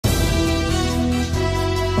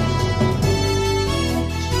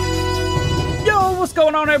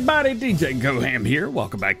going on, everybody? DjGoHam here.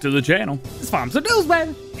 Welcome back to the channel. It's Farms and News,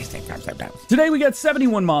 baby. Today we got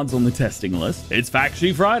 71 mods on the testing list. It's Fact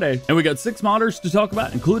Sheet Friday, and we got 6 modders to talk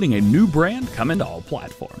about, including a new brand coming to all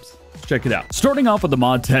platforms. Let's check it out. Starting off with the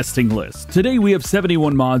mod testing list. Today we have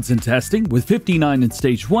 71 mods in testing, with 59 in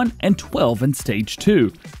Stage 1 and 12 in Stage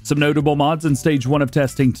 2. Some notable mods in Stage 1 of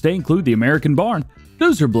testing today include the American Barn,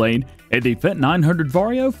 Dozer Blade, and the Fendt 900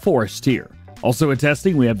 Vario Forestier. Also in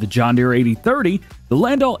testing, we have the John Deere 8030, the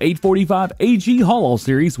Landoll 845 AG Haul-All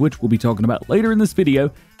Series, which we'll be talking about later in this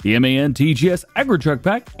video, the MAN TGS Agri-Truck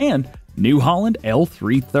Pack, and New Holland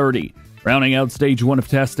L330. Rounding out Stage 1 of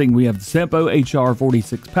testing, we have the Sempo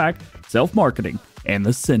HR46 Pack, Self-Marketing, and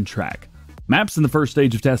the Syntrack. Maps in the first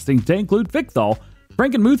stage of testing today include Fichthal,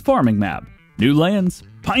 Frankenmuth Farming Map, New Lands,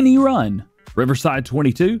 Piney Run, Riverside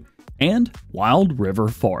 22, and Wild River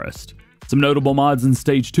Forest. Some notable mods in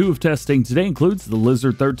Stage 2 of testing today includes the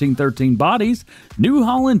Lizard 1313 Bodies, New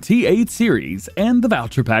Holland T8 Series, and the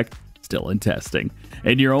Voucher Pack, still in testing.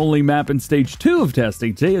 And your only map in Stage 2 of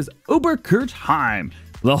testing today is Oberkirchheim.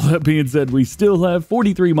 With all that being said, we still have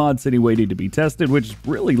 43 mods sitting waiting to be tested, which is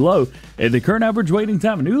really low, and the current average waiting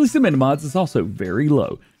time of newly submitted mods is also very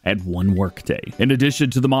low, at 1 workday. In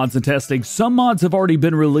addition to the mods and testing, some mods have already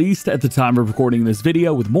been released at the time of recording this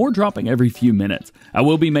video, with more dropping every few minutes. I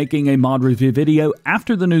will be making a mod review video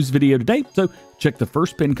after the news video today, so check the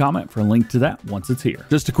first pinned comment for a link to that once it's here.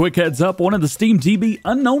 Just a quick heads up, one of the SteamDB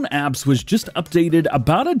unknown apps was just updated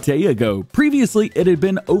about a day ago. Previously, it had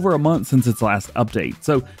been over a month since its last update,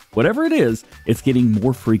 so whatever it is, it's getting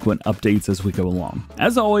more frequent updates as we go along.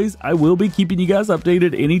 As always, I will be keeping you guys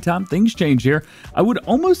updated anytime things change here. I would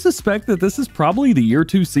almost suspect that this is probably the Year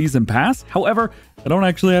 2 Season Pass. However, I don't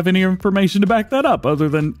actually have any information to back that up other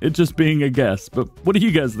than it just being a guess, but what do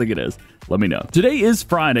you guys think it is? Let me know. Today is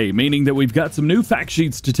Friday, meaning that we've got some new fact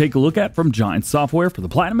sheets to take a look at from Giant Software for the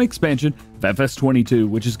Platinum expansion of FS22,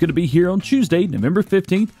 which is going to be here on Tuesday, November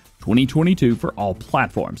 15th, 2022 for all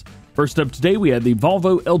platforms. First up today, we have the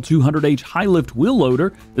Volvo L200H high lift wheel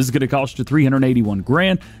loader. This is going to cost you $381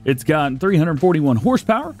 grand. It's got 341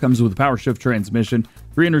 horsepower, comes with a power shift transmission,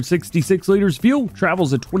 366 liters fuel,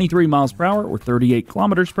 travels at 23 miles per hour or 38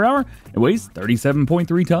 kilometers per hour, and weighs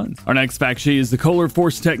 37.3 tons. Our next fact sheet is the Kohler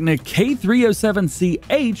Force Technic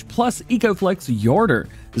K307CH plus EcoFlex Yarder.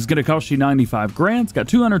 This is going to cost you $95 grand. It's got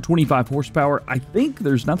 225 horsepower. I think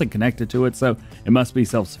there's nothing connected to it, so it must be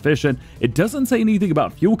self-sufficient. It doesn't say anything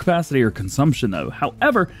about fuel capacity or consumption, though.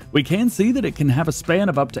 However, we can see that it can have a span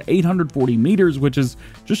of up to 840 meters, which is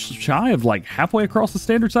just shy of like halfway across the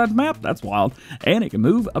standard size map. That's wild. And it can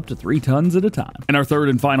move up to 3 tons at a time. And our third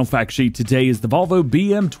and final fact sheet today is the Volvo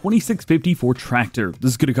BM2654 tractor.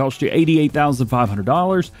 This is going to cost you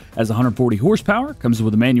 $88,500, has 140 horsepower, comes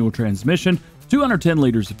with a manual transmission, 210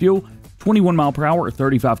 liters of fuel, 21 mile per hour or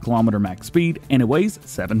 35 kilometer max speed, and it weighs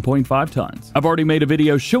 7.5 tons. I've already made a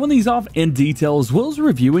video showing these off in detail, as well as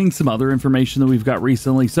reviewing some other information that we've got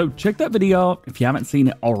recently, so check that video out if you haven't seen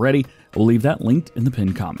it already. We'll leave that linked in the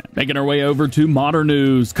pinned comment. Making our way over to modern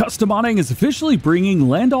news. Custom Modding is officially bringing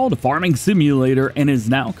Landoll to Farming Simulator and is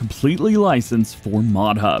now completely licensed for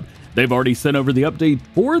ModHub. They've already sent over the update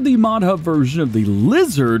for the ModHub version of the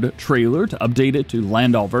Lizard trailer to update it to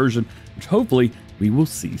Landoll version, which hopefully we will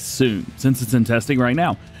see soon, since it's in testing right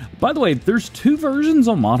now. By the way, there's 2 versions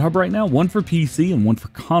on ModHub right now, one for PC and one for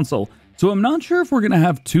console. So I'm not sure if we're going to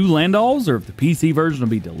have 2 Landolls, or if the PC version will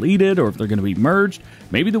be deleted, or if they're going to be merged.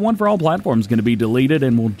 Maybe the one for all platforms is going to be deleted,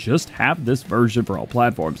 and we'll just have this version for all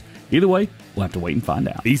platforms. Either way, we'll have to wait and find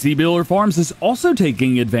out. BC Builder Farms is also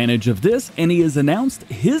taking advantage of this, and he has announced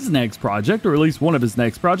his next project, or at least one of his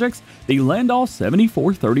next projects, the Landoll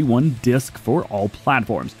 7431 disc for all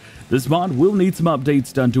platforms. This mod will need some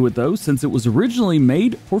updates done to it though, since it was originally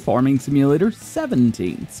made for Farming Simulator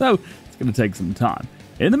 17, so it's going to take some time.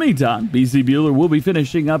 In the meantime, BC Bueller will be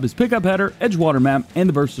finishing up his pickup header, Edgewater map, and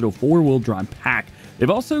the versatile 4-wheel drive pack.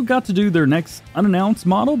 They've also got to do their next unannounced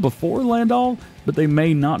model before Landoll, but they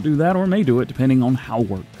may not do that or may do it depending on how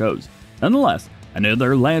work goes. Nonetheless,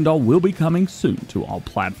 another Landoll will be coming soon to all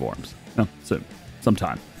platforms. No, soon.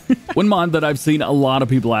 Sometime. One mod that I've seen a lot of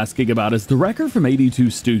people asking about is the Wrecker from 82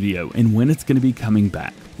 Studio and when it's going to be coming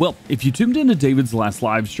back. Well, if you tuned into David's last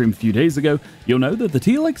live stream a few days ago, you'll know that the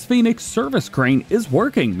TLX Phoenix service crane is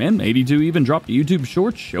working, and 82 even dropped a YouTube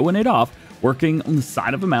short showing it off, working on the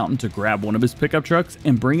side of a mountain to grab one of his pickup trucks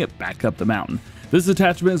and bring it back up the mountain. This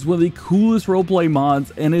attachment is one of the coolest roleplay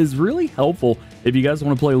mods and is really helpful if you guys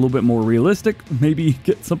want to play a little bit more realistic, maybe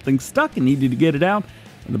get something stuck and needed to get it out.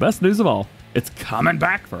 And the best news of all, It's coming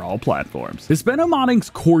back for all platforms. Hispano Modding's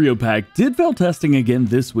Choreo Pack did fail testing again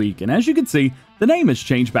this week, and as you can see, the name has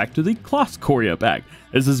changed back to the Claas Quadrant Pack.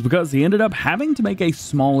 This is because he ended up having to make a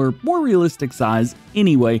smaller, more realistic size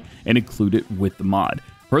anyway and include it with the mod.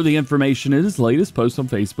 Per the information in his latest post on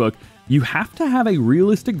Facebook, you have to have a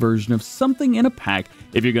realistic version of something in a pack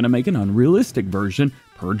if you're going to make an unrealistic version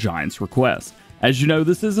per Giant's request. As you know,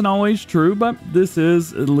 this isn't always true, but this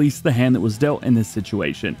is at least the hand that was dealt in this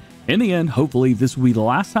situation. In the end, hopefully this will be the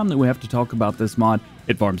last time that we have to talk about this mod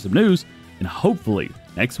at Farm Sim News, and hopefully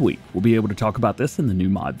next week we'll be able to talk about this in the new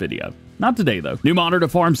mod video. Not today though. New modder to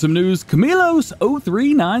Farm Sim News,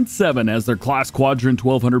 Camilos0397 has their Claas Quadrant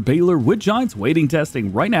 1200 baler with Giants waiting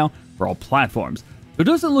testing right now for all platforms. There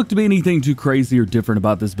doesn't look to be anything too crazy or different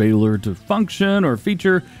about this baler to function or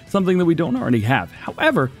feature something that we don't already have.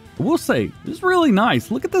 However, I will say, it's really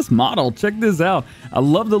nice. Look at this model. Check this out. I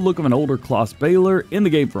love the look of an older Claas baler in the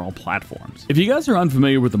game for all platforms. If you guys are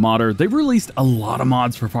unfamiliar with the modder, they've released a lot of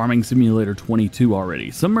mods for Farming Simulator 22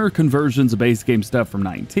 already. Some are conversions of base game stuff from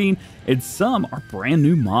 19, and some are brand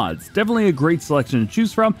new mods. Definitely a great selection to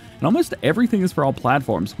choose from, and almost everything is for all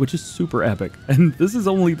platforms, which is super epic. And this is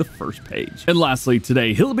only the first page. And lastly,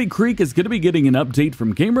 today, Hillibee Creek is going to be getting an update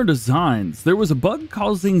from Gamer Designs. There was a bug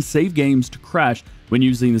causing save games to crash when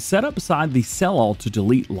using the setup beside the sell-all to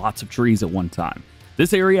delete lots of trees at one time.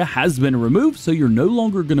 This area has been removed, so you're no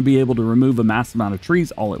longer going to be able to remove a massive amount of trees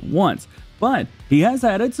all at once, but he has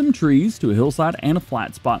added some trees to a hillside and a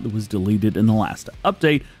flat spot that was deleted in the last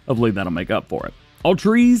update. Hopefully that'll make up for it. All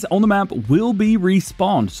trees on the map will be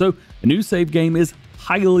respawned, so a new save game is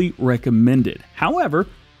highly recommended. However,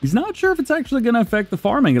 he's not sure if it's actually going to affect the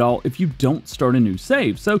farming at all if you don't start a new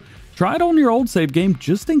save, so try it on your old save game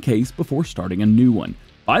just in case before starting a new one.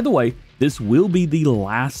 By the way, this will be the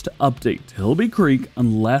last update to Hillibee Creek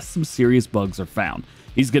unless some serious bugs are found.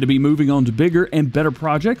 He's going to be moving on to bigger and better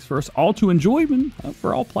projects for us all to enjoy and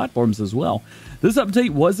for all platforms as well. This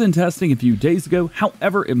update was in testing a few days ago,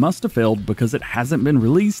 however it must have failed because it hasn't been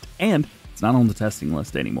released and it's not on the testing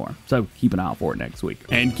list anymore, so keep an eye out for it next week.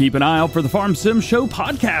 And keep an eye out for the Farm Sim Show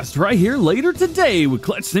podcast right here later today with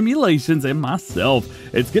Clutch Simulations and myself.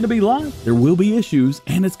 It's going to be live, there will be issues,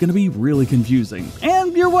 and it's going to be really confusing.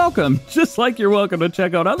 And you're welcome, just like you're welcome to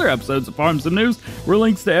check out other episodes of Farm Sim News, where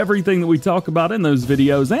links to everything that we talk about in those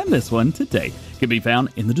videos and this one today can be found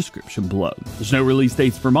in the description below. There's no release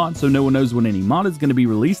dates for mods, so no one knows when any mod is going to be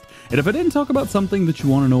released, and if I didn't talk about something that you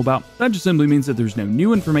want to know about, that just simply means that there's no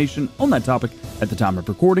new information on that topic at the time of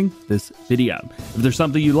recording this video. If there's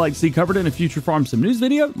something you'd like to see covered in a future Farm Sim News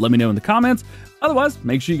video, let me know in the comments. Otherwise,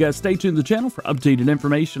 make sure you guys stay tuned to the channel for updated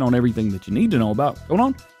information on everything that you need to know about going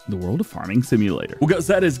on in the world of Farming Simulator. Well guys,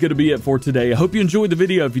 that is going to be it for today. I hope you enjoyed the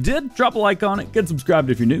video. If you did, drop a like on it, get subscribed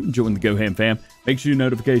if you're new, and join the DjGoHam fam. Make sure your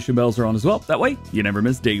notification bells are on as well. That way, you never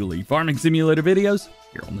miss daily Farming Simulator videos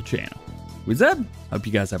here on the channel. With that, hope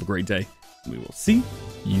you guys have a great day. We will see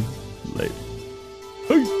you later.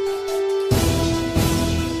 Peace.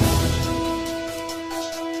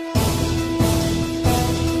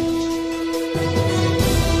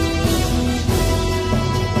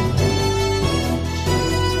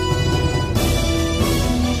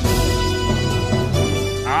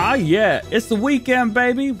 Yeah, it's the weekend,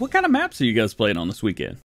 baby. What kind of maps are you guys playing on this weekend?